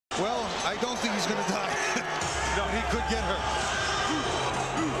I don't think he's going to die. No, he could get hurt.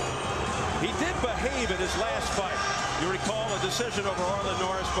 He did behave in his last fight. You recall a decision over Arlen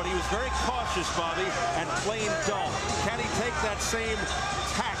Norris, but he was very cautious, Bobby, and plain dull. Can he take that same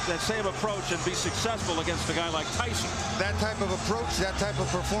tact, that same approach, and be successful against a guy like Tyson? That type of approach, that type of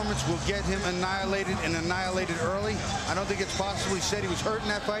performance will get him annihilated and annihilated early. I don't think it's possible. He said he was hurt in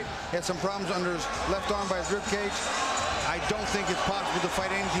that fight. He had some problems under his left arm by his rib cage. I don't think it's possible to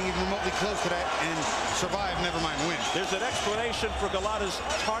fight anything even remotely close to that and survive, never mind win. There's an explanation for Golota's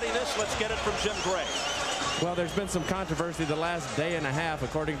tardiness. Let's get it from Jim Gray. Well, there's been some controversy the last day and a half,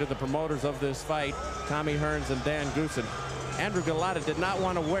 according to the promoters of this fight, Tommy Hearns and Dan Goossen. Andrew Golota did not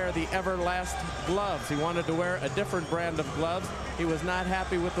want to wear the Everlast gloves. He wanted to wear a different brand of gloves. He was not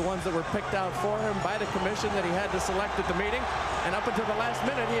happy with the ones that were picked out for him by the commission that he had to select at the meeting. And up until the last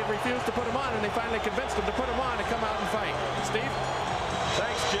minute, he had refused to put them on, and they finally convinced him to put them on and come out and fight. Steve?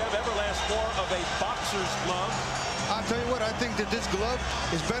 Thanks, Jim. Everlast more of a boxer's glove. I'll tell you what, I think that this glove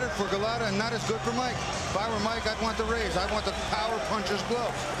is better for Golota and not as good for Mike. If I were Mike, I'd want the Rays. I'd want the power puncher's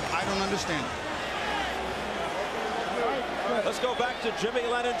glove. I don't understand it. Let's go back to Jimmy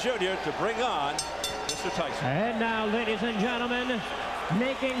Lennon Jr. to bring on Mr. Tyson. And now, ladies and gentlemen,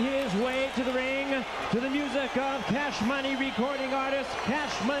 making his way to the ring to the music of Cash Money recording artists,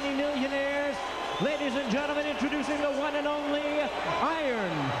 Cash Money Millionaires. Ladies and gentlemen, introducing the one and only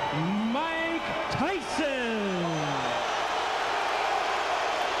Iron Mike Tyson.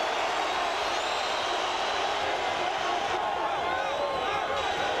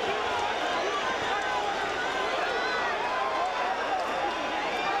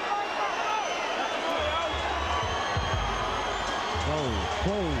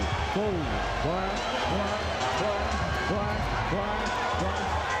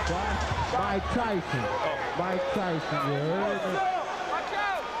 Mike Tyson. Mike Tyson, you heard me? Watch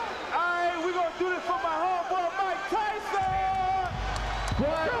out! Alright, we're gonna do this for my homeboy Mike Tyson!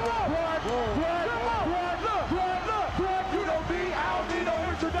 Look! You know me, I don't need no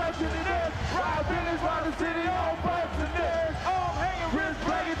introduction to this. Ride business round the city on bikes and this. I'm hanging wrist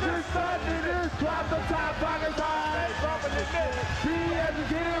breaking to the sun to this. Drop the top pockets high, bumping the this. Be as you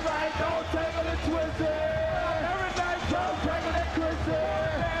get it right, don't tangle and twist it. Every night, don't tangle and twist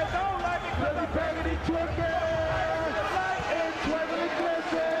it. Let me bang it, he twerk it. And twerk it,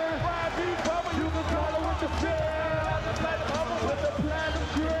 glisten. You can call it with the feel. With the platinum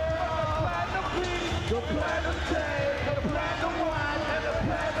grill. The platinum beat. The platinum tape. The platinum wine. And the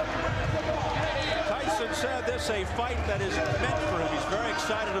platinum. Tyson said this a fight that is meant for him. He's very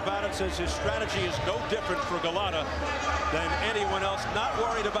excited about it. Says his strategy is no different for Golota than anyone else. Not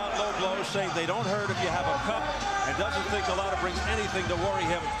worried about low blows, saying they don't hurt if you have a cup, and doesn't think Golota brings anything to worry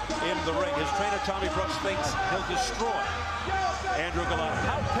him in the ring. His trainer, Tommy Brooks, thinks he'll destroy Andrew Golota.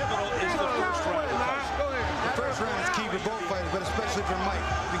 How pivotal is the first round? The first round is key for both fighters, but especially for Mike,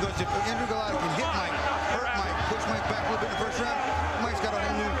 because if Andrew Golota can hit Mike, hurt Mike, push Mike back a little bit in the first round, Mike's got a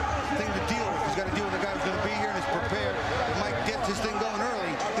whole new thing to deal with. He's got to deal with a guy who's going to be here and is prepared. If Mike gets his thing going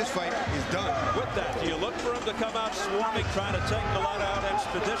early, this fight is done. With that, do you look for him to come out swarming, trying to take Golota out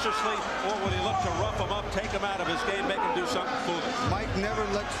expeditiously, or would he look to rough him up, take him out of his game, make him do something foolish? Mike never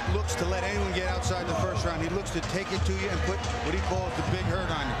looks to let anyone get outside the first round. He looks to take it to you and put what he calls the big hurt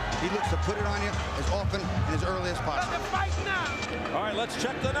on you. He looks to put it on you as often and as early as possible. All right, let's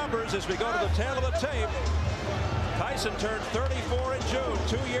check the numbers as we go to the tail of the tape. Tyson turned 34 in June,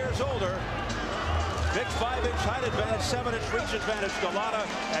 2 years older. Big 5-inch height advantage, 7-inch reach advantage. Golota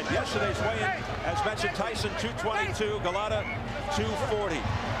at yesterday's weigh-in, as mentioned, Tyson 222, Golota 240.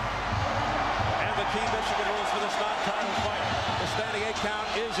 And the key Michigan rules for this non-title fight. The standing 8 count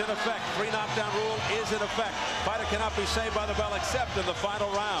is in effect. 3 knockdown rule is in effect. Fighter cannot be saved by the bell except in the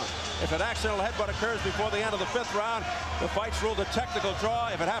final round. If an accidental headbutt occurs before the end of the 5th round, the fight's ruled a technical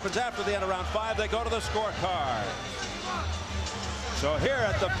draw. If it happens after the end of round 5, they go to the scorecard. So here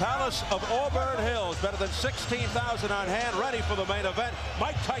at the Palace of Auburn Hills, better than 16,000 on hand, ready for the main event.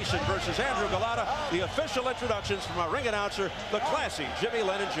 Mike Tyson versus Andrew Golota. The official introductions from our ring announcer, the classy Jimmy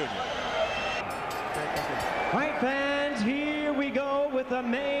Lennon Jr. Fight fans, here we go with the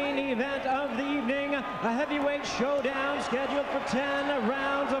main event of the evening. A heavyweight showdown scheduled for 10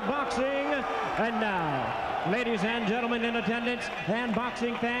 rounds of boxing. And now, ladies and gentlemen in attendance and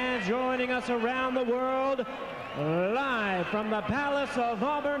boxing fans joining us around the world, live from the Palace of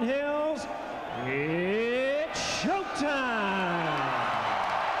Auburn Hills, it's showtime!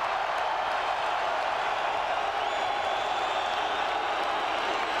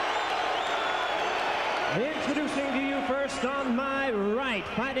 Introducing to you first on my right,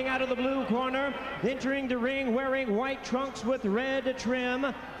 fighting out of the blue corner, entering the ring wearing white trunks with red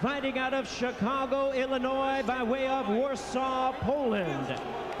trim, fighting out of Chicago, Illinois, by way of Warsaw, Poland.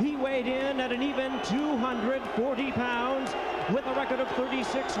 He weighed in at an even 240 pounds with a record of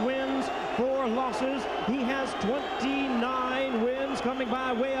 36 wins, 4 losses. He has 29 wins coming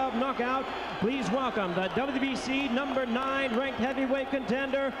by way of knockout. Please welcome the WBC number 9 ranked heavyweight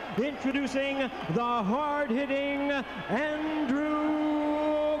contender, introducing the hard-hitting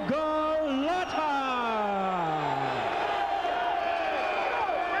Andrew Golota.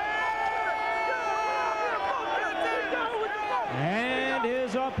 And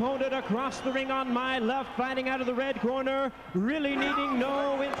his opponent across the ring on my left, fighting out of the red corner, really needing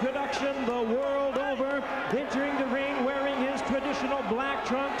no introduction the world over, entering the ring wearing his traditional black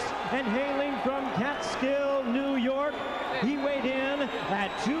trunks and hailing from Catskill, New York. He weighed in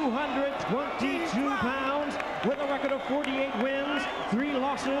at 222 pounds with a record of 48 wins, 3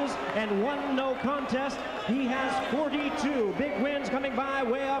 losses, and 1 no contest. He has 42 big wins coming by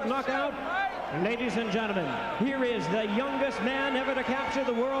way of knockout. Ladies and gentlemen, here is the youngest man ever to capture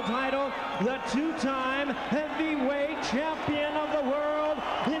the world title, the 2-time heavyweight champion of the world,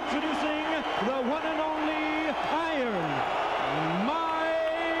 introducing the one and only Iron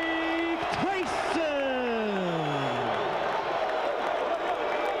Mike Tyson.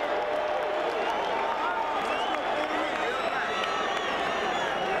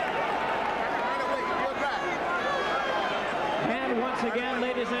 And once again,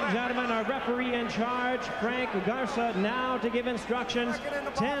 ladies and gentlemen, our referee in charge, Frank Garza, now to give instructions.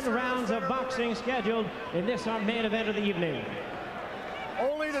 10 rounds of boxing scheduled in this, our main event of the evening.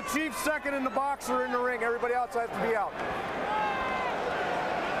 Only the chief second in the box are in the ring. Everybody else has to be out.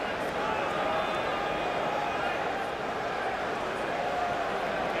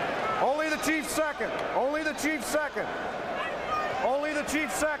 Only the chief second. Only the chief second. Only the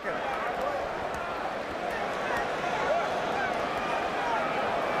chief second.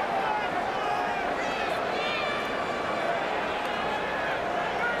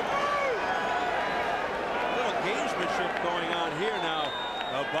 Going on here now,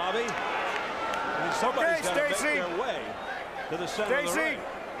 Bobby. I mean, somebody's got to make their way to the center of the ring.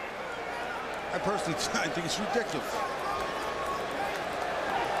 I personally think it's ridiculous.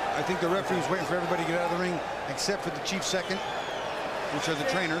 I think the referee's waiting for everybody to get out of the ring, except for the chief second, which are the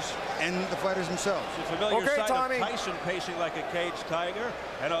trainers, and the fighters themselves. It's a familiar sight of Tyson pacing like a caged tiger,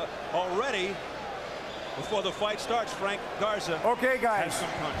 and already, before the fight starts, Frank Garza has some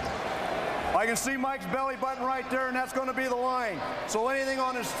punch. I can see Mike's belly button right there, and that's going to be the line. So anything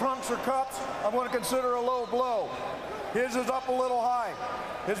on his trunks or cups, I'm going to consider a low blow. His is up a little high.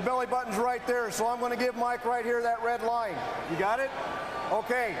 His belly button's right there, so I'm going to give Mike right here that red line. You got it?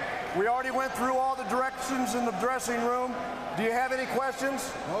 Okay. We already went through all the directions in the dressing room. Do you have any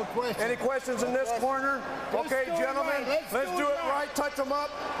questions? No questions. Any questions in this corner? Okay, gentlemen, let's do it right. Touch them up.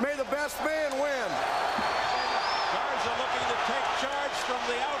 May the best man win. Garza looking to take charge from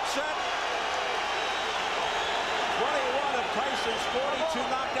the outset. 21 of Tyson's 42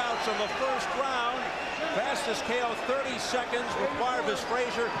 knockouts in the first round. Fastest KO 30 seconds with Marvis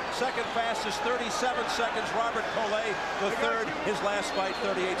Frazier. Second fastest 37 seconds Robert Collet. The third, his last fight,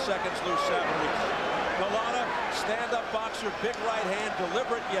 38 seconds, Lou Savary. Golota, stand-up boxer, big right hand,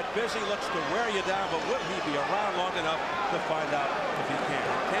 deliberate yet busy, looks to wear you down, but will he be around long enough to find out if he can?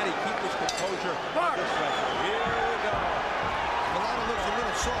 Can he keep his composure on this record? Here we go. Golota looks a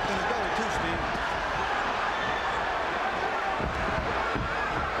little soft in the belly too, Steve.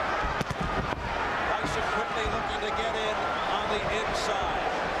 Quickly looking to get in on the inside.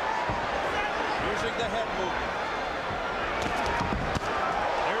 Using the head movement.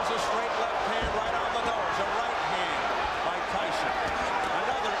 There's a straight left hand right on the nose. A right hand by Tyson.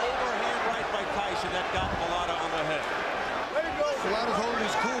 Another overhand right by Tyson that got Golota on the head. Golota's holding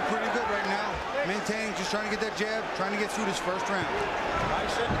his cool pretty good right now. Maintaining, just trying to get that jab, trying to get through this first round.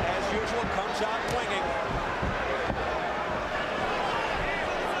 Tyson, as usual, comes out winging.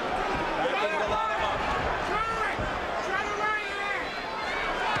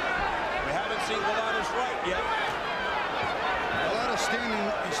 Golota's right yet. Golota's standing,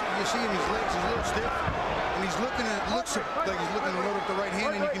 you see him, his legs are a little stiff, and he's looking at, looks like he's looking to load up the right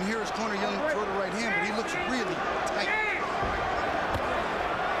hand, and you can hear his corner yelling for the right hand, but he looks really tight.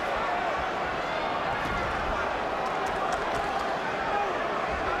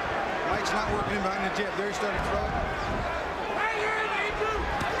 Mike's not working in behind the jab. There he started to throw it.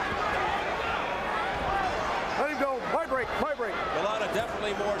 Let him go. Vibrate, vibrate. Golota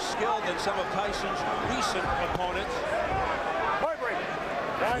definitely more skilled than some of Tyson's recent opponents. Vibrate.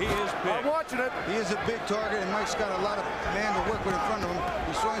 He is big. I'm watching it. He is a big target, and Mike's got a lot of man to work with in front of him.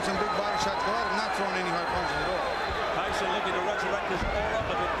 He's throwing some big body shots. Golota not throwing any hard punches at all. Tyson looking to resurrect his aura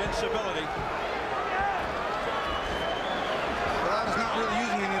of invincibility. Golot's not really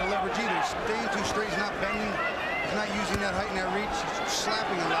using any of the leverage either. He's staying too straight. He's not bending. He's not using that height and that reach. He's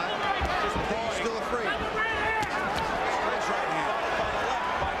slapping a lot. He's still afraid. Nice right hand. By the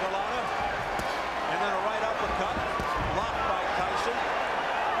left by Golota. And then a right uppercut. Blocked by Tyson.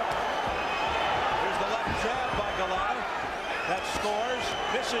 Here's the left jab by Golota. That scores.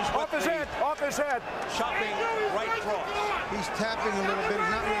 Misses with Off his head. Off his head. Chopping right cross. He's tapping a little bit.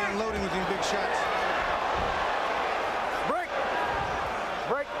 He's not really unloading with these big shots. Break.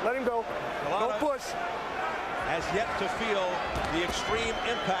 Break. Let him go. Golota Don't push. has yet to feel the extreme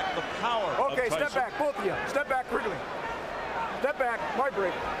impact, the power of Okay, Tyson. step back, both of you. Step back quickly. Step back. My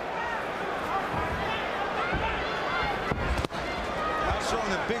break. Now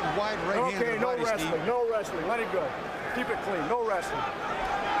showing a big, wide right hand to Okay, the no body, wrestling. Steve. No wrestling. Let him go. Keep it clean. No wrestling.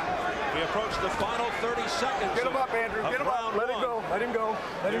 We approach the final 30 seconds. Get him up, Andrew. Get him up. Let him go. Let him go.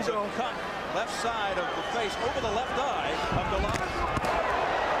 Let him There's go. a cut left side of the face over the left eye of Golota.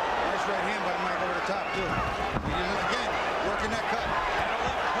 Nice right hand by Mike over the top, too. Again, working that cut. And a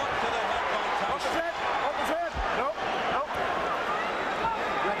left hook to the head by Up his Tyson. head. Up his head. Nope. Nope.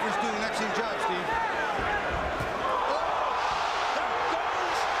 Referee's doing an excellent job, Steve.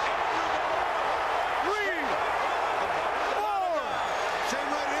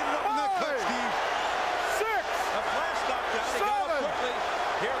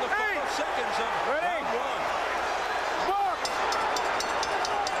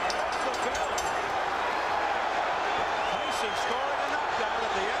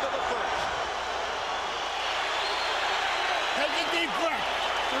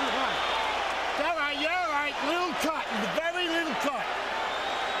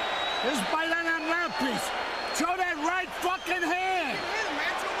 This is bite on that mouthpiece. Show that right fucking hand.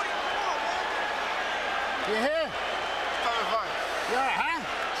 You hear? Starting fight. Yeah, huh?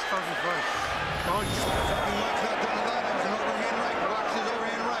 Starting fight. Something Mike's not done a lot. That was an overhand right. Watch his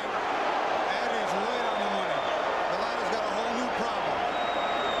overhand right. That is right on the money. Golota's got a whole new problem.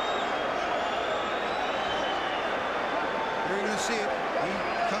 You're going to see it. He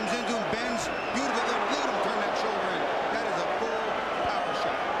comes into him, bends. Beautiful. Look at him turn that shoulder in. That is a full power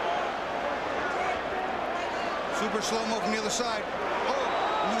shot. Super slow-mo from the other side. Oh,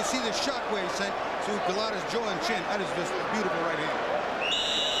 and you can see the shockwave sent to Golota's jaw and chin. That is just a beautiful right hand.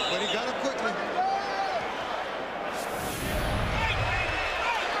 But he got it quickly.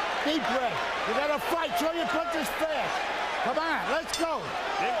 Deep breath. You gotta fight. Show your punches fast. Come on, let's go.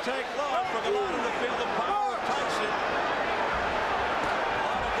 Didn't take long for Golota to feel the power of Tyson.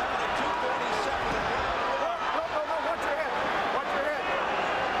 Golota down at 247 in round one. No, watch your head. Watch your head.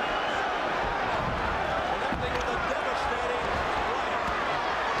 Connecting with a devastating right.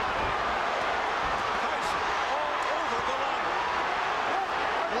 Tyson all over Golota.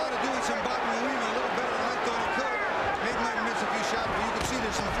 Golota doing some boxing and weaving a little better than I thought he could. Maybe might miss a few shots, but you can see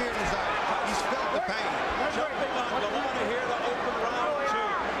there's some fear in his eye. He's felt the pain. Jumping on Golota here to open round two.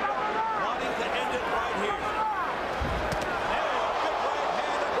 Wanting to end it right here. Now a big right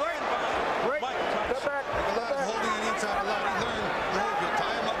hand again by Mike Tyson. Step back. Golota's holding on the inside a lot. He learned the hold. You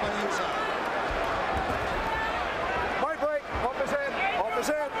tie him up on the inside. My break. Off his head. Off his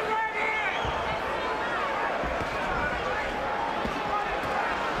head.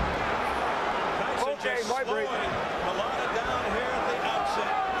 Tyson Okay, just my break. slowing Golota down here at the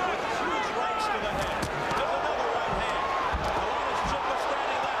outset with huge rights to the head. There's another right hand. Golota's chin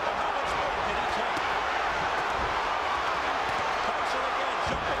withstanding that, but how much more can he take? Tyson again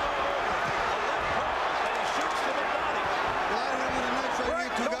jumping all over. A left hook, and he shoots to the body. Golota hit him with a nice right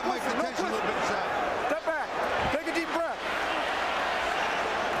hand, too. Got Mike's attention a little bit inside. Step back. Take a deep breath.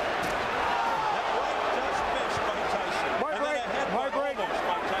 That right just missed by Tyson. My And then break. a headbutt My break. almost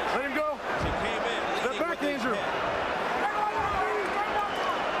by Tyson. Let him go. As he came in, Step leading back, with his Andrew. head.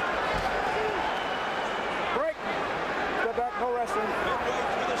 Break. Step back. No wrestling. Midway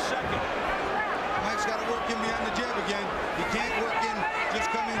through the second. Mike's got to work in behind the jab again. He can't work in just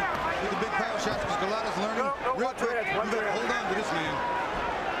coming with the big power shots because Golota's learning No, real watch your quick. head, You watch your got to head. hold on to this man.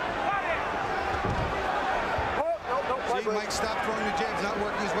 No, my See, break. Mike stopped throwing the jabs, not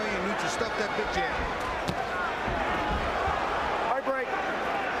working his way, and needs to stuff that big jab. My break.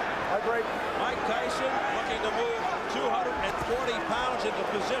 My break. Mike Tyson looking to move 240 pounds into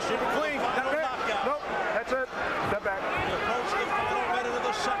position for the Clean. Step final back. knockout. Nope. That's it. Step back. We approach the final minute of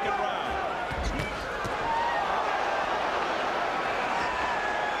the second round.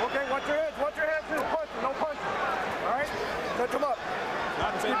 Okay, watch your heads. Watch your heads. No punching. No punching. All right? Touch him up.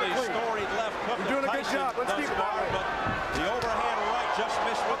 Not been keep it the clean. storied left hook You're of doing a good Tyson job. Let's thus keep it far, that way. but the overhand right just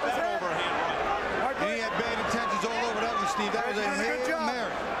missed with Up his that head. overhand right. My And he break. had bad intentions all over that Steve. That was a Hail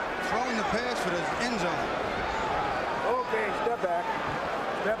Mary. Throwing the pass for the end zone. Okay, step back.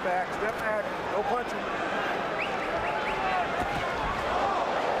 Step back. Step back. No punching.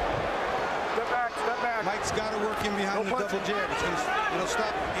 Step back. Step back. Mike's got to work in behind the double jab. It'll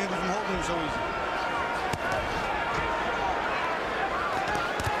stop Andrew from holding him so easy.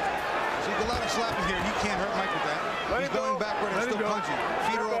 See, Golota slapping here. He can't hurt Mike with that. He's going backward and still punching.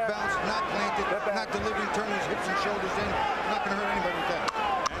 Feet are all bounced, not planted, not delivering, turning his hips and shoulders in. Not going to hurt anybody with that.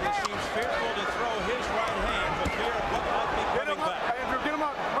 And he seems fearful to throw his right hand for fear of what might be coming back. Andrew, get him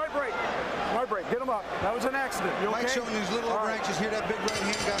up. Right break. Right break. Get him up. That was an accident. You okay? Mike's showing his little over anxious here. That big right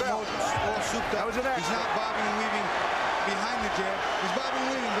hand got him all souped up. That was an accident. He's not bobbing and weaving behind the jab. He's bobbing and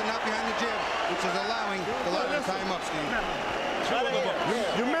weaving, but not behind the jab, which is allowing Golota to tie him up, Steve.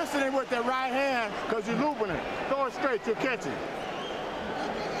 You're missing it with that right hand because you're looping it. Throw it straight, you'll catch it.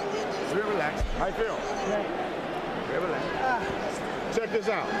 Real relaxed. How you feel? Real relaxed. Check this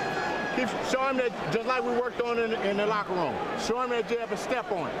out. Show him that just like we worked on in the locker room. Show him that jab and step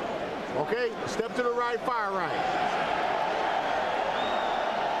on it. Okay? Step to the right, fire right.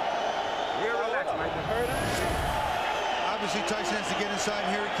 Real relaxed, Mike. Obviously, Tyson has to get inside.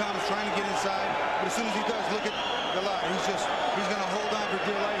 Here he comes, trying to get inside. But as soon as he does, look at Golota. He's going to hold on for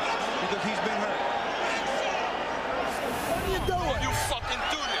dear life because he's been hurt. What are you doing? You fucking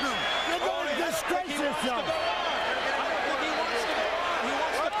do this. You're going to disgrace yourself.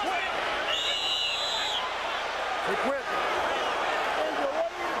 He quit. Andrew, what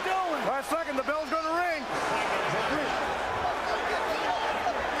are you doing? Last second, the bell's going to ring.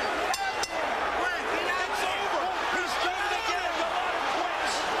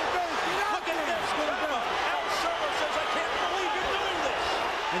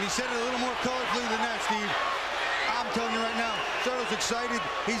 And he said it a little more colorfully than that, Steve. I'm telling you right now, Soto's excited,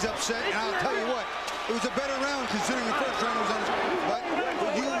 he's upset, and I'll tell you what, it was a better round considering the first round was on his, but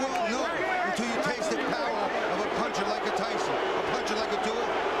you won't know until you taste the power of a puncher like a Tyson, a puncher like a Tua,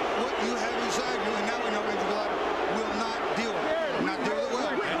 what you have inside you, and now we know Andrew Golota will not deal with it, not deal with it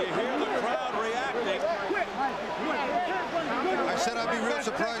well. And you hear the crowd reacting. I said I'd be real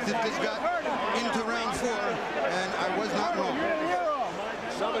surprised if this got into round 4, and I was not wrong.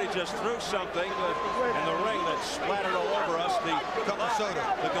 Somebody just threw something in the ring that splattered all over us. The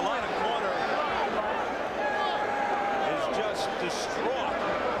Golota corner is just distraught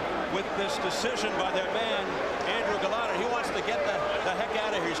with this decision by their man, Andrew Golota. He wants to get the heck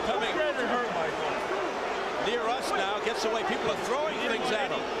out of here. He's coming near us now, gets away. People are throwing things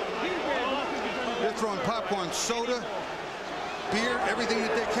at him. They're throwing popcorn, soda, beer, everything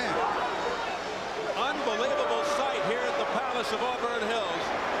that they can. Unbelievable sight here at the Palace of Auburn Hills.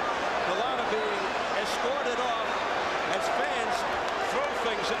 Golota being escorted off as fans throw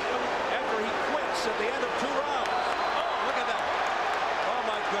things at him after he quits at the end of 2 rounds. Oh, look at that. Oh,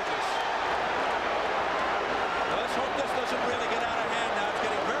 my goodness. Now, let's hope this doesn't really get out of hand now. It's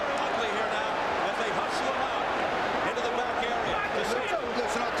getting very ugly here now as they hustle him out into the back area.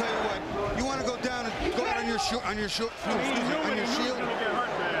 Listen, I'll tell you what. You want to go down and go out on your shield?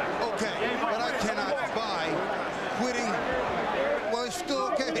 Okay, but I cannot buy quitting. Well, it's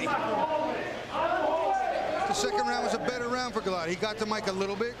still okay. The second round was a better round for Golota. He got to Mike a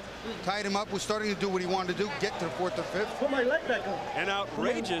little bit, tied him up, was starting to do what he wanted to do, get to the 4th or 5th. Put my leg back on. An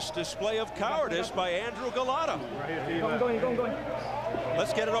outrageous display of cowardice by Andrew Golota. Going.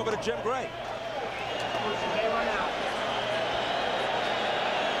 Let's get it over to Jim Gray.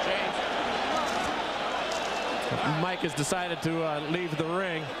 Mike has decided to leave the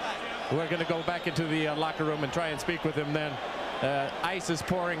ring. We're going to go back into the locker room and try and speak with him then. Ice is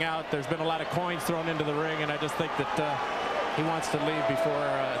pouring out. There's been a lot of coins thrown into the ring, and I just think that he wants to leave before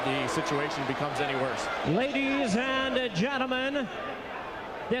the situation becomes any worse. Ladies and gentlemen,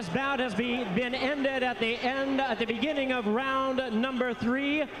 this bout has been ended at the beginning of round number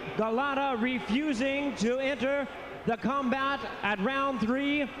 3. Golota refusing to enter the combat at round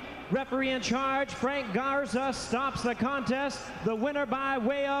 3. Referee in charge, Frank Garza, stops the contest. The winner by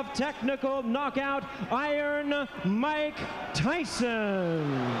way of technical knockout, Iron Mike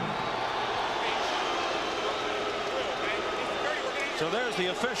Tyson. So there's the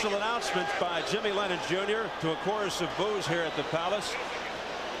official announcement by Jimmy Lennon Jr. to a chorus of boos here at the Palace.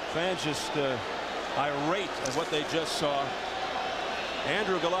 Fans just irate at what they just saw.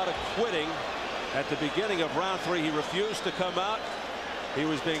 Andrew Golota quitting at the beginning of round 3. He refused to come out. He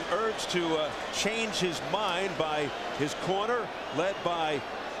was being urged to change his mind by his corner, led by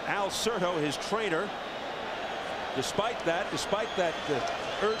Al Certo, his trainer. Despite that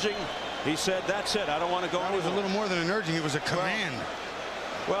urging, he said, "That's it. I don't want to go." That was a little more than an urging. It was a command.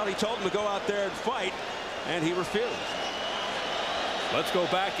 Well, he told him to go out there and fight, and he refused. Let's go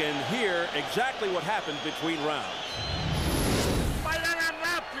back and hear exactly what happened between rounds. Fight on that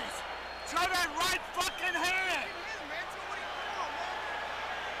mouthpiece. Show that right fucking hand.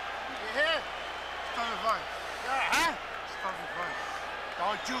 You hear? Stop the fight. Yeah, huh? Stop the fight.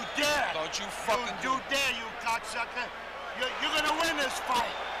 Don't you dare. Don't you fucking do dare, you cocksucker. You're gonna win this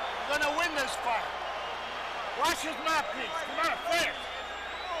fight. You're gonna win this fight. Wash his mouthpiece. Come on, fast.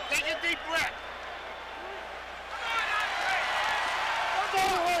 Take a deep breath.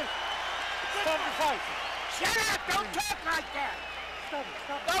 Stop the fight. Shut up! Don't talk like that. Stop it.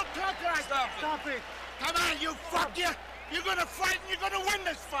 Stop it. Don't talk like that. Stop it. Come on, you fuck you. You're gonna fight and you're gonna win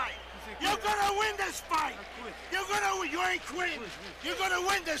this fight. You're gonna win this fight. You ain't quitting. You're gonna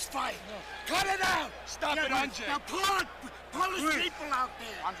win this fight. Cut it out. Stop it, Andre. Now pull his people out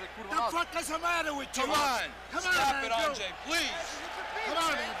there. Andre, put him the out. fuck is the matter with you? Come on. Come on, Stop it, Andrew. Andre, please. Come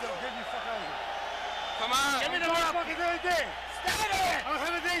on, Andrew. Get me fuck out of here. Come on. Give me the motherfucking there. Stay there. I don't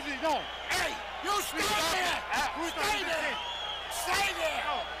have a daisy. No. Hey, you stay there. Stay there. Stay there.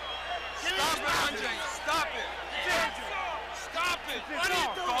 Stop it, Andre. Stop it. Stop it. What are you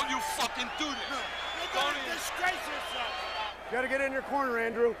doing? Don't you fucking do this. You're gonna disgrace yourself. You gotta get in your corner,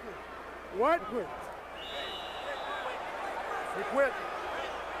 Andrew. What? He quit.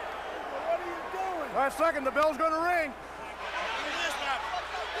 What are you doing? Last second, the bell's gonna ring.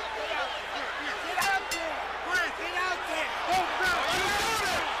 Get out there. Quick, get out there. Don't go.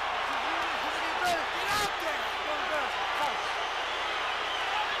 Get out there.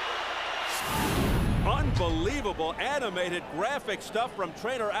 Unbelievable animated graphic stuff from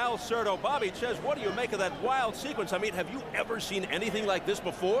trainer Al Cerdo. Bobby Ches, what do you make of that wild sequence? I mean, have you ever seen anything like this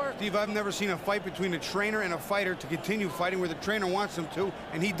before? Steve, I've never seen a fight between a trainer and a fighter to continue fighting where the trainer wants him to,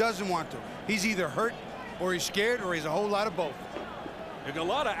 and he doesn't want to. He's either hurt, or he's scared, or he's a whole lot of both.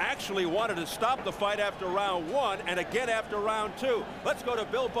 Golota actually wanted to stop the fight after round 1 and again after round 2. Let's go to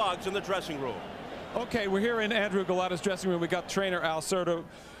Bill Boggs in the dressing room. Okay, we're here in Andrew Golota's dressing room. We got trainer Al Cerdo,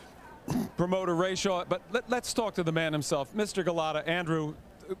 promoter Ray Shaw, but let's talk to the man himself. Mr. Golota, Andrew,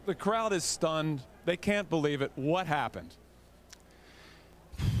 the crowd is stunned. They can't believe it. What happened?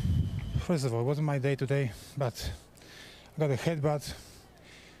 First of all, it wasn't my day today, but I got a headbutt.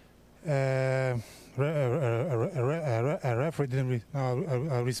 A referee didn't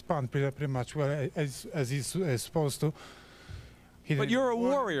respond pretty much well as he's supposed to. But you're a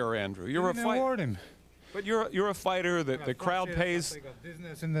warrior, Andrew. You're a fighter. But you're a fighter that the crowd pays. I got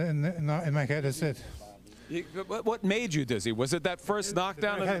dizziness in my head. That's it. What made you dizzy? Was it that first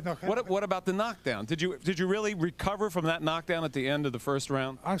knockdown? What about the knockdown? Did you really recover from that knockdown at the end of the first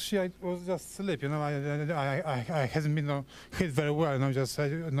round? Actually, I was just sleep. You know, I hasn't been hit very well. You know, just I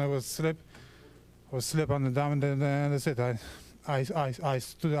was sleep on the down, and that's it. I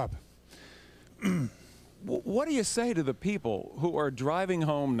stood up. What do you say to the people who are driving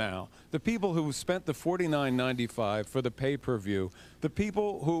home now, the people who spent the $49.95 for the pay-per-view, the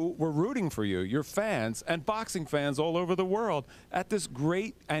people who were rooting for you, your fans and boxing fans all over the world, at this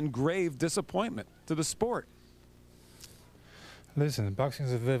great and grave disappointment to the sport? Listen, boxing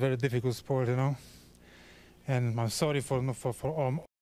is a very, very difficult sport, you know, and I'm sorry for all